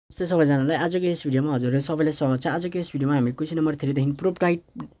नमस्ते सबैजनालाई आजको यस भिडियोमा हजुरहरु सबैलाई स्वागत छ। आजको यस भिडियोमा हामी क्वेशन नम्बर 3 देखि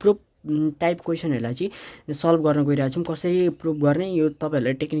प्रुफ टाइप क्वेशनहरुलाई चाहिँ सल्भ गर्न गइरहेको छौं। कसरी प्रुफ गर्ने यो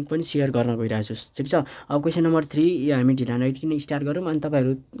तपाईहरुलाई टेक्निक पनि शेयर गर्न गइरहेको छु। ठीक छ। अब क्वेशन नम्बर 3 हामी ढिला नगरिकन स्टार्ट गरौँ अनि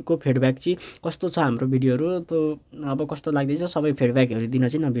तपाईहरुको फिडब्याक चाहिँ कस्तो छ हाम्रो भिडियोहरु त अब कस्तो लाग्दैछ सबै फिडब्याकहरु दिन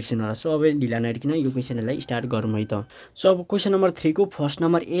चाहिँ नबिर्सिनु होला। सो अब ढिला नगरिकन यो क्वेशनहरुलाई स्टार्ट गरौँ है त। सो अब क्वेशन नम्बर 3 को फर्स्ट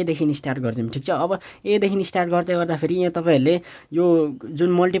नम्बर ए देखि स्टार्ट गर्छौं। ठीक छ। अब ए देखि स्टार्ट गर्दै गर्दा फेरि यहाँ तपाईहरुले यो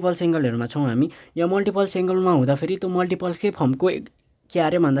जुन मल्टिपल्स एंगलहरुमा छौं हामी यो मल्टिपल्स एंगलमा हुँदा फेरि त्यो मल्टिपल्सकै फर्मको के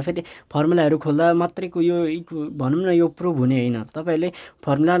अरे भन्दा फेरि फर्मुलाहरु खोल्दा मात्रैको यो भनौं न यो प्रुफ हुने हैन। तपाईहरुले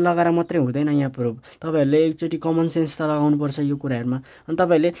फर्मुला लगाएर मात्रै हुँदैन यहाँ प्रुफ। तपाईहरुले एकचोटी कमन सेन्स त लगाउनु पर्छ यो कुराहरुमा। अनि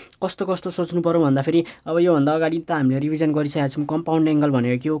तपाईहरुले कस्तो कस्तो सोच्नु पर्यो भन्दा फेरि अब यो भन्दा अगाडि त हामीले रिभिजन गरिसकेका छौं। कम्पाउन्ड एंगल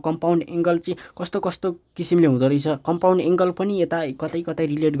भनेको के हो, कम्पाउन्ड एंगल चाहिँ कस्तो कस्तो किसिमले हुँदो रहेछ, कम्पाउन्ड एंगल पनि यता कतै कतै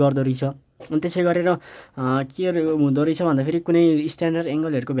रिलेट गर्दो रहेछ। अनि त्यसै गरेर के हुँदो रहेछ भन्दा फेरि कुनै स्ट्यान्डर्ड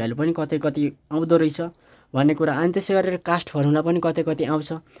एंगलहरुको भ्यालु पनि कतै कतै आउँदो रहेछ भन्ने कुरा। अनि त्यसै गरेर कास्ट फर्मुला पनि कतै कतै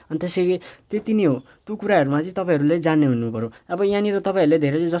आउँछ। अनि त्यसै त्यति नै हो। त्यो कुराहरुमा चाहिँ तपाईहरुले जान्ने हुनुपर्यो। अब यहाँनिर तपाईहरुले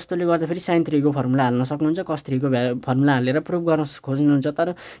धेरै जस्तोले गर्दा फेरि sin 3 को फर्मुला हाल्न सक्नुहुन्छ, cos 3 को फर्मुला हालेर प्रुफ गर्न खोज्नुहुन्छ।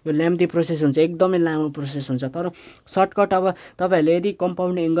 तर यो ल्याम्दी प्रोसेस हुन्छ, एकदमै लामो प्रोसेस हुन्छ। तर सर्टकट अब तपाईहरुले यदि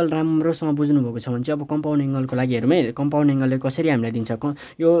कम्पाउन्ड एंगल राम्रोसँग बुझ्नु भएको छ भने चाहिँ अब कम्पाउन्ड एंगलको लागि हेरौँ है। कम्पाउन्ड एंगलले कसरी हामीलाई दिन्छ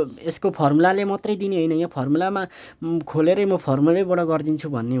यो यसको फर्मुलाले मात्रै दिने हैन। यहाँ फर्मुलामा खोलेरै म फर्मुलैबाट गर्दिन्छु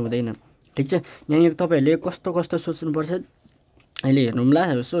भन्ने हुँदैन। ठीक छ। यहाँनिर तपाईहरुले कस्तो कस्तो सोच्नु पर्छ अहिले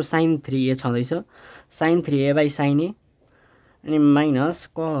हेर्नुला। सो sin 3a छँदैछ, sin 3a by sin a अनि minus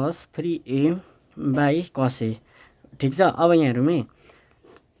cos 3a by cos a। ठीक छ। अब यहाँ हेरौँ है,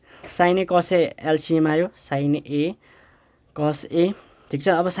 sin a cos a LCM आयो, sin a cos a। ठीक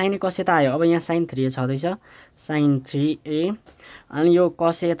छ। अब sin a cos a त आयो। अब यहाँ sin 3a छँदैछ, sin 3a अनि यो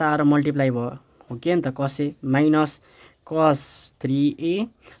cos a त आएर मल्टिप्लाई भयो हो के नि त, cos a minus cos 3a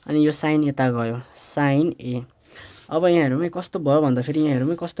अनि यो sin यता गयो sin a। अब यहाँ हेरौँ है कस्तो भयो भन्दा फेरि यहाँ हेरौँ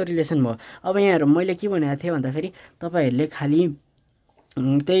है कस्तो रिलेसन भयो। अब यहाँ हेरौँ मैले के भनेको थिएँ भन्दा फेरि तपाईहरुले खाली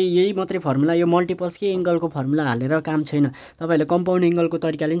त्यही यही मात्रै फर्मुला यो मल्टिपल्सकै एंगलको फर्मुला हालेर काम छैन। तपाईहरुले कम्पाउन्ड एंगलको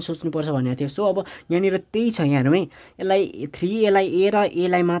तरिकाले नि सोच्नुपर्छ भनेको थियो। सो अब यहाँनिर त्यही छ। यहाँ हेरौँ है, यसलाई 3a लाई a र a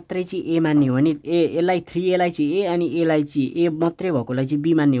लाई मात्रै चाहिँ a मान्ने हो भने यसलाई 3a लाई चाहिँ a अनि a लाई चाहिँ a मात्रै भएकोलाई चाहिँ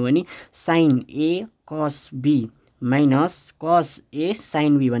b मान्ने हो भने sin a cos b minus cos a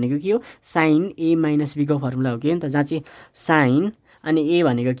sin b भनेको के हो, sin a माइनस b को फर्मुला हो के नि त, जहाँ चाहिँ sin अनि a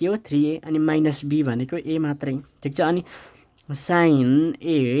भनेको के हो 3a अनि माइनस b भनेको a मात्रै। ठीक छ। अनि sin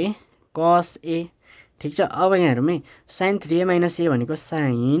a cos a। ठीक छ। अब यहाँ हेरौँ है, sin 3a माइनस a भनेको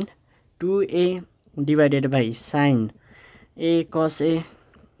sin 2a divided by sin a cos a।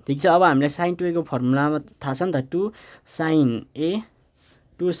 ठीक छ। अब हामीलाई sin 2a को फर्मुलामा थाहा छ नि त, 2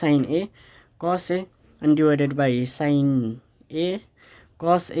 sin a cos a अनि divided by sin a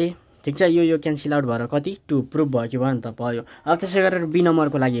cos a। ठीक छ। यो क्यान्सल आउट भएर कति 2 प्रुफ भयो कि भयो नि त, भयो। अब त्यसै गरेर बी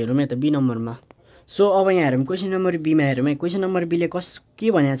नम्बरको लागि हेरौँ है त, बी नम्बरमा। सो अब यहाँ हेरौँ क्वेशन नम्बर बी मा हेरौँ है। क्वेशन नम्बर बी ले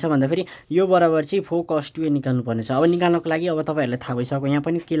के भनेको छ भन्दा फेरि यो बराबर चाहिँ 4 cos 2a निकाल्नु पर्ने छ। अब निकाल्नको लागि अब तपाईहरुलाई थाहा भइसक्यो। यहाँ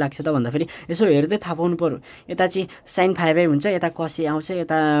पनि के लाग्छ त भन्दा फेरि यसो हेर्दै थाहा पाउनु पर्यो। यता चाहिँ sin 5a हुन्छ, यता cos a आउँछ,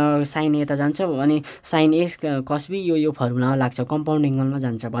 यता sin a यता जान्छ अनि sin a cos b यो फर्मुलामा लाग्छ, कम्पाउन्ड एंगलमा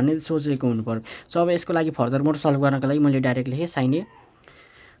जान्छ भन्ने सोचेको हुनु पर्यो। सो अब यसको लागि फर्दर मोड सल्भ गर्नको लागि मैले डाइरेक्ट लेखे sin a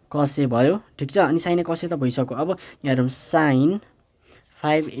cos a भयो। ठीक छ। अनि sin a cos a त भइसक्यो। अब यहाँ हेरौँ sin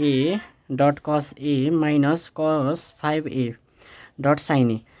 5a dot cos a minus cos 5a dot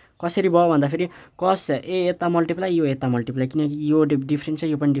sin a कसरी भयो भन्दा फेरि cos a यता मल्टिप्लाई यो यता मल्टिप्लाई, किनकि यो डिफरेन्स छ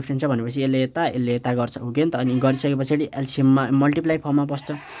यो पनि डिफरेन्स छ भनेपछि यसले यता गर्छ हो के नि त। अनि गरिसकेपछि एलसीएममा मल्टिप्लाई फर्ममा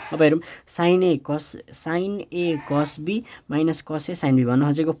बस्छ। अब हेरौँ sin a cos b minus cos a sin b भन्न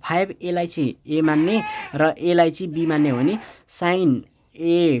खोजेको 5a लाई चाहिँ a मान्ने र a लाई चाहिँ b मान्ने हो भने sin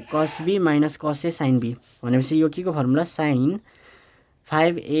a cos b minus cos a sin b भनेपछि यो के को फर्मुला sin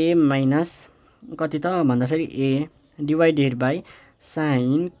 5a माइनस कति त भन्दा फेरि a divided by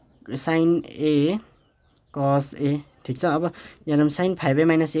sin a cos a। ठीक छ। अब यहाँ sin 5a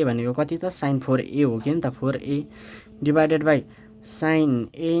माइनस a भनेको कति त sin 4a हो के नि त, 4a divided by sin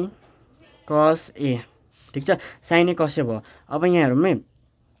a cos a। ठीक छ। sin a cos a भयो। अब यहाँ हेरौँ है,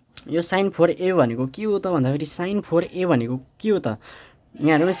 यो sin 4a भनेको के हो त भन्दा फेरि sin 4a भनेको के हो त,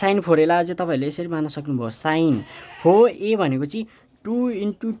 यहाँ हेरौँ sin 4a लाई चाहिँ तपाईहरुले यसरी मान्न सक्नुभयो, sin 4a भनेको चाहिँ 2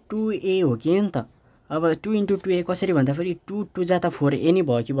 into 2a हो के नि त। अब 2 into 2a कसरी भन्दा फेरि 2 2 जा त 4a नै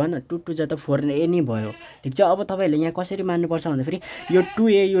भयो कि भन, 2 2 जा त 4a नै भयो। ठीक छ। अब तपाईहरुले यहाँ कसरी मान्नुपर्छ भन्दा फेरि यो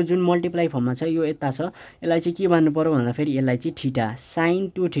 2a यो जुन मल्टिप्लाई फर्ममा छ यो यता छ, यसलाई चाहिँ के मान्नु पर्यो भन्दा फेरि यसलाई चाहिँ थीटा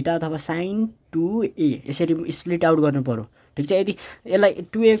sin 2 थीटा अथवा sin 2a यसरी स्प्लिट आउट गर्नु पर्यो। ठीक छ। यदि यसलाई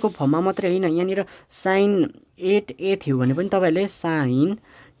 2a को फर्ममा मात्रै हैन, यहाँनिर sin 8a थियो भने पनि तपाईहरुले sin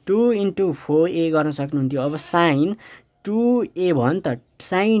 2 इन्टु 4a गर्न सक्नुहुन्थ्यो। अब साइन 2a भयो नि त,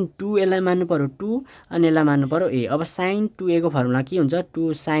 साइन 2 यसलाई मान्नु पर्यो 2 अनि यसलाई मान्नु पर्यो a। अब साइन 2a को फर्मुला के हुन्छ,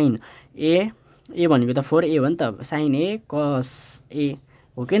 2 साइन a भनेको त 4a हो नि त, साइन a कस a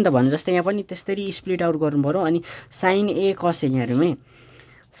हो कि नि त। भने जस्तै यहाँ पनि त्यसरी स्प्लिट आउट गर्नु पर्यो। अनि साइन a कस a, यहाँ हेरौँ है,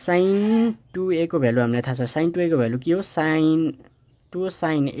 साइन 2a को भ्यालु हामीलाई थाहा छ, साइन 2a को भ्यालु के हो, साइन 2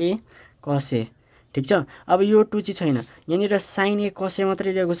 साइन a कस a, ठिक छ। अब यो 2 चाहिँ छैन, यहाँनिर साइन a कस a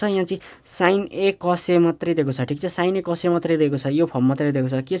मात्रै दिएको छ, यहाँ चाहिँ साइन a कस a मात्रै दिएको छ, ठिक छ, साइन a कस a मात्रै दिएको छ, यो फर्म मात्रै दिएको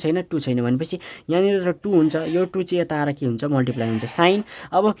छ, के छैन 2 छैन। भनेपछि यहाँनिर 2 हुन्छ, यो 2 चाहिँ यता आएर के हुन्छ, मल्टिप्लाई हुन्छ साइन।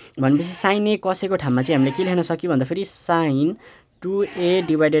 अब भनेपछि साइन a कस a को ठाउँमा चाहिँ हामीले के लेख्न सक्यो भन्दाखेरि साइन 2a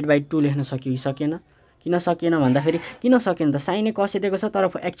डिभाइडेड बाई 2 लेख्न सक्यो कि सकेन, किन सकेन भन्दाखेरि किन सकेन त, साइन a कस a दिएको छ तर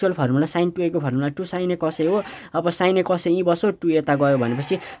एक्चुअल फर्मुला साइन 2a को फर्मुला 2 साइन a कस a हो। अब साइन a कस a यहीँ बस्यो, 2 यता गयो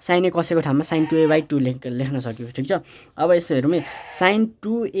भनेपछि साइन a कस a को ठाउँमा साइन 2a बाई 2 लेख्न सक्यो, ठिक छ। अब यसो हेरौँ है, साइन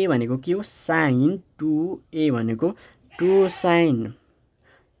 2a भनेको के हो, साइन 2a भनेको 2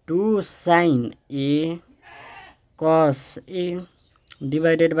 साइन a कस a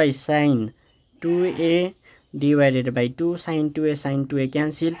divided by sine 2a divided by 2 sign 2a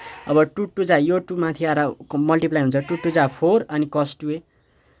cancel. अब 2 2 जा, यो 2 माथि आएर मल्टिप्लाई हुन्छ, 2 2 जा 4 अनि कस 2a,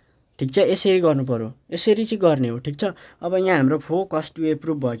 ठिक छ। यसरी गर्नु पर्यो, यसरी चाहिँ गर्ने हो, ठिक छ। अब यहाँ हाम्रो 4 कस 2a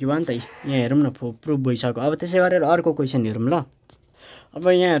प्रुभ भयो कि भयो नि त, यहाँ हेरौँ न 4 प्रुभ भइसक्यो। अब त्यसै गरेर अर्को क्वेसन हेरौँ ल। अब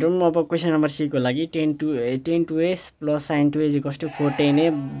यहाँ हेरौँ, अब क्वेसन नम्बर सी को लागि 10 2a plus sign 2a equals to 4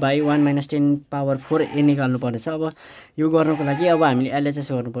 10a by 1 minus 10 power 4a निकाल्नु पर्नेछ। अब यो गर्नको लागि अब हामीले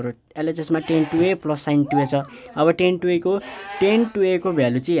एलएचएस गर्नु पर्यो। एलएचएसमा 10 2a प्लस साइन 2a छ। अब 10 2a को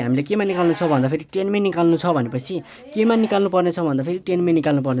भ्यालु चाहिँ हामीले केमा निकाल्नु छ भन्दाखेरि 10 मै निकाल्नु छ भनेपछि केमा निकाल्नु पर्नेछ भन्दाखेरि 10 मै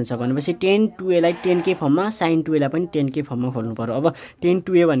निकाल्नु पर्नेछ भनेपछि 10 2a लाई 10 के फर्ममा, साइन 2a लाई पनि 10 के फर्ममा खोल्नु पर्यो। अब 10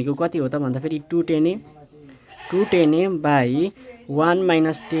 2a भनेको कति हो त भन्दाखेरि 2 10a by 1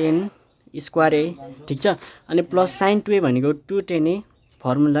 minus 10 square a, ठिक छ। अनि प्लस साइन 2a भनेको 2 10a,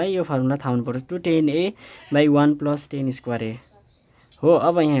 फर्मुला यो फर्मुला थाहा हुनु पर्छ, 2 10a by 1 plus 10 square a हो।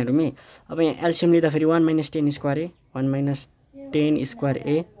 अब यहाँ हेरौँ है, अब यहाँ एलसिएम लिँदाखेरि 1 minus 10 square a, 1 minus 10 square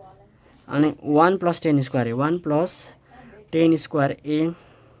a अनि 1 plus 10 square a, 1 plus 10 square a,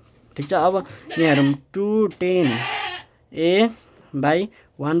 ठिक छ। अब यहाँ हेरौँ 2 10a by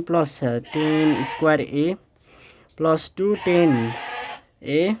 1 plus 10 square a plus 2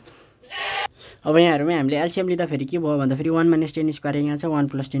 10a। अब यहाँ हेरौँ हामीले एलसिएम लिँदाखेरि के भयो भन्दाखेरि 1 माइनस 10 स्क्वायर यहाँ छ, 1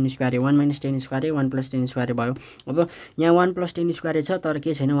 plus 10 square 1 minus 10 square 1 plus 10 square भयो। अब यहाँ 1 प्लस 10 स्क्वायर छ तर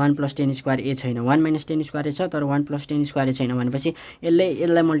के छैन, 1 प्लस 10 स्क्वायर a छैन, 1 माइनस 10 स्क्वायर छ तर 1 प्लस 10 स्क्वायर छैन भनेपछि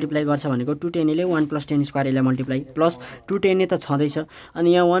यसलाई मल्टिप्लाई गर्छ भनेको 2 10a ले 1 प्लस 10 स्क्वायर लाई मल्टिप्लाई प्लस 2 10a त छँदैछ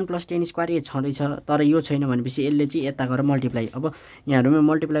अनि यहाँ 1 प्लस 10 स्क्वायर a छँदैछ तर यो छैन भनेपछि यसले चाहिँ यता गएर मल्टिप्लाई। अब यहाँ हेरौँ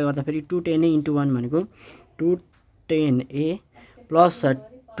मल्टिप्लाई गर्दाखेरि 2 10a इन्टु 1 भनेको 2 10a plus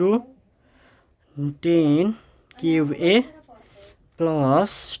 2 10 cube a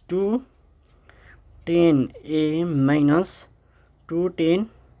plus 2 10a minus 2 10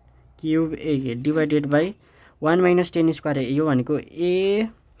 cube a divided by 1 minus 10 square a, यो भनेको a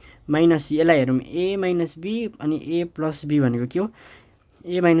माइनस, यसलाई हेरौँ a माइनस b अनि a प्लस b भनेको के हो,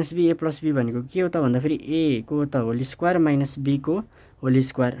 a minus b a plus b भनेको के हो त भन्दाखेरि a को त होल स्क्वायर माइनस b को होल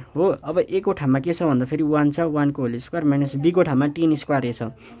स्क्वायर हो। अब a को ठाउँमा के छ भन्दाखेरि 1 छ, 1 को होल स्क्वायर माइनस b को ठाउँमा 10 स्क्वायर a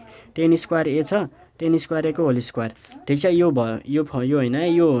छ, 10 स्क्वायर a छ, 10 स्क्वायर a को होल स्क्वायर, ठिक छ। यो भयो यो होइन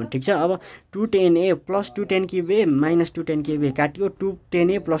यो, ठिक छ। अब 2 10a plus 2 10 cube a minus 2 10 cube a काट्यो, 2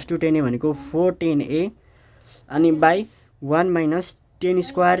 10a प्लस 2 10a भनेको 4 10a अनि बाई 1 माइनस 10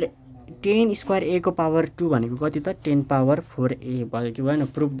 स्क्वायर a को पावर 2 भनेको कति त 10 पावर 4a भयो कि भएन,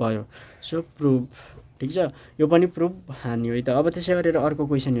 प्रुफ भयो। सो प्रुफ, ठिक छ, यो पनि प्रुफ हान्यो है त। अब त्यसै गरेर अर्को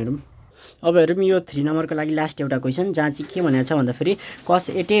क्वेसन हेरौँ। अब हेरौँ यो 3 नम्बरको लागि लास्ट एउटा क्वेसन जहाँ चाहिँ के भनेको छ भन्दाखेरि cos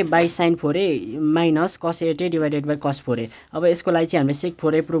 8a by sine 4a minus cos 8a divided by cos 4a। अब यसको लागि चाहिँ हामीले सेक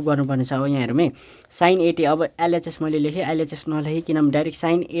 4a प्रुफ गर्नुपर्ने छ। अब यहाँ हेरौँ है, साइन 8a, अब एलएचएस मैले लेखेँ, एलएचएस नलेखेँ किनभने डाइरेक्ट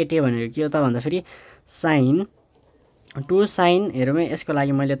साइन 8a भनेको के हो त भन्दाखेरि साइन 2 साइन, हेरौँ है यसको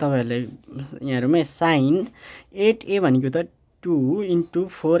लागि मैले तपाईँहरूलाई यहाँ हेरौँ है, साइन 8a भनेको त 2 इन्टु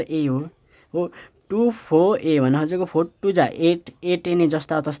 4a हो 2 4a भने हजुरको 4 2 जा 8 8a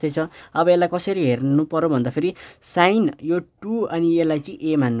जस्ता तस्तै छ। अब यसलाई कसरी हेर्नु पर्यो भन्दाखेरि साइन यो 2 अनि यसलाई चाहिँ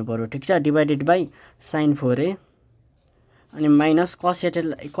a मान्नु पर्यो, ठिक छ, डिभाइडेड बाई साइन 4a अनि माइनस cos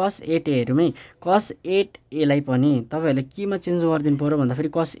 8a हेरौँ है, cos 8a लाई पनि तपाईँहरूले केमा चेन्ज गरिदिनु पर्यो भन्दाखेरि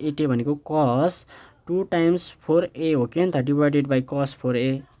cos 8a भनेको cos 2 टाइम्स 4a हो कि नि त, डिभाइडेड बाई cos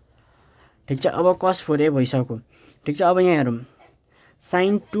 4a, ठिक छ। अब cos 4a भइसक्यो, ठिक छ। अब यहाँ हेरौँ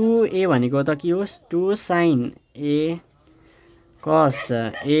साइन 2a भनेको त के हो, 2 sign a cos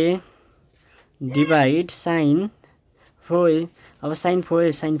a divide sign 4a। अब sin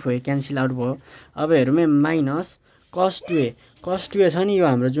 4a क्यान्सल आउट भयो। अब हेरौँ है माइनस cos 2a छ नि यो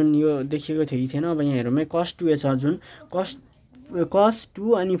हाम्रो जुन यो देखिएको थियो कि थिएन। अब यहाँ हेरौँ है cos 2a छ जुन cos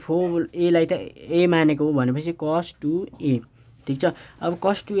 2 अनि 4a लाई त a मानेको हो भनेपछि cos 2a ठीक छ। अब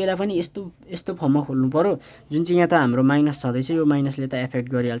cos 2a लाई पनि यस्तो फर्ममा खोल्नु पर्यो जुन चाहिँ यहाँ त हाम्रो माइनस छँदैछ यो माइनसले त एफेक्ट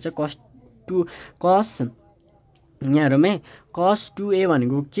गरिहाल्छ। यहाँ हेरौँ है cos 2a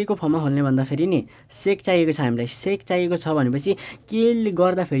भनेको के को फर्ममा खोल्ने भन्दाखेरि नि सेक चाहिएको छ हामीलाई। सेक चाहिएको छ भनेपछि के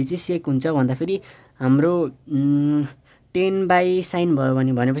गर्दाखेरि चाहिँ सेक हुन्छ भन्दाखेरि हाम्रो 10/sin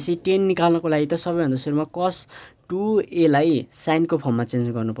भयो भनेपछि 10 निकाल्नको लागि त सबैभन्दा सुरुमा cos 2a लाई साइनको फर्ममा चेन्ज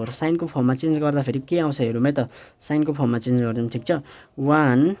गर्नु पर्यो। साइनको फर्ममा चेन्ज गर्दाखेरि के आउँछ हेरौँ है त। साइनको फर्ममा चेन्ज गरिदिउँ ठीक छ।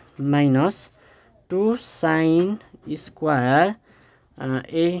 1 - 2 sin square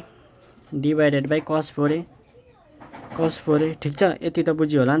a divided by cos 4a ठीक छ। यति त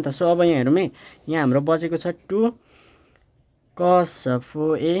बुझियो होला नि त। सो अब यहाँ हेरौँ है यहाँ हाम्रो बचेको छ 2 cos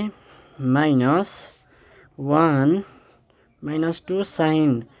 4a minus 1 - 2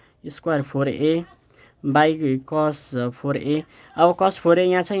 sin square 4a by cos 4a। अब cos 4a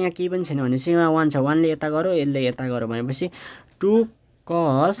यहाँ छ, यहाँ केही पनि छैन भनेपछि यहाँ 1 छ, 1 ले यता गऱ्यो यसले यता गऱ्यो भनेपछि 2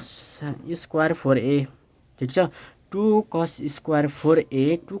 cos स्क्वायर 4a ठीक छ। 2 cos square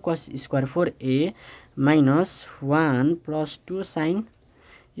 4a minus 1 plus 2 sin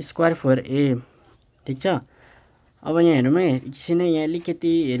square 4a ठीक छ। अब यहाँ हेरौँ है एकछिन यहाँ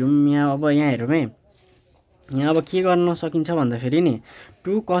अलिकति हेरौँ यहाँ। अब यहाँ हेरौँ है यहाँ अब के गर्न सकिन्छ भन्दाखेरि नि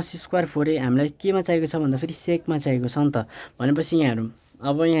 2 cos स्क्वायर 4a हामीलाई केमा चाहिएको छ भन्दाखेरि सेकमा चाहिएको छ नि त। भनेपछि यहाँ हेरौँ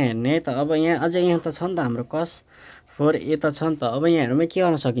अब यहाँ हेर्ने त। अब यहाँ अझै यहाँ त छ नि त हाम्रो cos 4a त छ नि त। अब यहाँ हेरौँ है के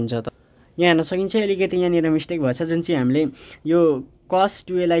गर्न सकिन्छ त। यहाँ हेर्न सकिन्छ अलिकति यहाँनिर मिस्टेक भएछ जुन चाहिँ हामीले यो cos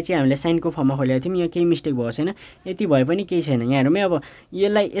 2a लाई चाहिँ हामीले साइनको फर्ममा खोलेको थियौँ। यहाँ केही मिस्टेक भएको छैन, यति भए पनि केही छैन। यहाँ हेरौँ है अब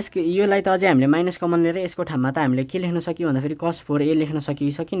योलाई त अझै हामीले माइनस कमन लिएर यसको ठाउँमा त हामीले के लेख्न सक्यौँ भन्दाखेरि cos 4a लेख्न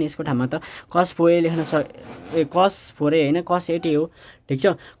सकिन। यसको ठाउँमा त cos 4a cos 4a होइन cos 8a हो ठीक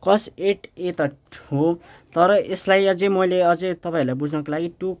छ। cos 8a त हो तर यसलाई मैले तपाईँहरूलाई बुझ्नको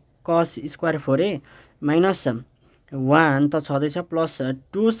लागि 2 cos स्क्वायर 4a माइनस 1 त छँदैछ प्लस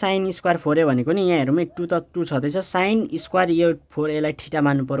 2 sin स्क्वायर 4a भनेको नि यहाँ हेरौँ है 2 त 2 छँदैछ। sin स्क्वायर यो 4a लाई थीटा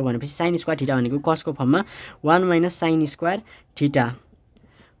मान्नु पर्यो भनेपछि sin स्क्वायर थीटा भनेको cos को फर्ममा 1 minus sin square theta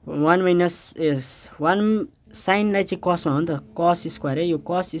 1 sin लाई चाहिँ cos मा हो नि त cos स्क्वायर है यो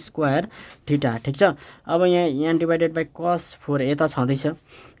cos स्क्वायर थीटा ठीक छ। अब यहाँ डिभाइडेड बाई cos 4a त छँदैछ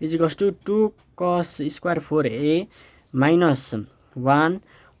equals to 2 cos square 4a minus 1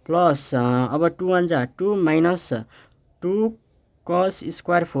 plus अब 2 1 जा 2 माइनस 2 cos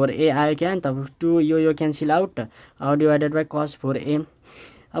स्क्वायर 4a आयो क्या नि त। 2 यो क्यान्सल आउट अब डिभाइडेड बाई cos 4a।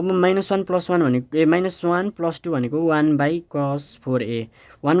 अब -1 + 1 भनेको -1 + 2 भनेको 1/cos 4a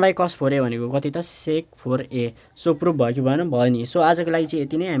 1/cos 4a भनेको कति त sec 4a। सो प्रुफ भयो कि भएन? भयो नि। सो आजको लागि चाहिँ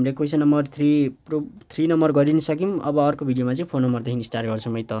यति नै। हामीले क्वेसन नम्बर 3 नम्बर गरि नि सक्यौँ। अब अर्को भिडियोमा चाहिँ 4 नम्बरदेखि स्टार्ट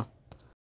गर्छौँ है त।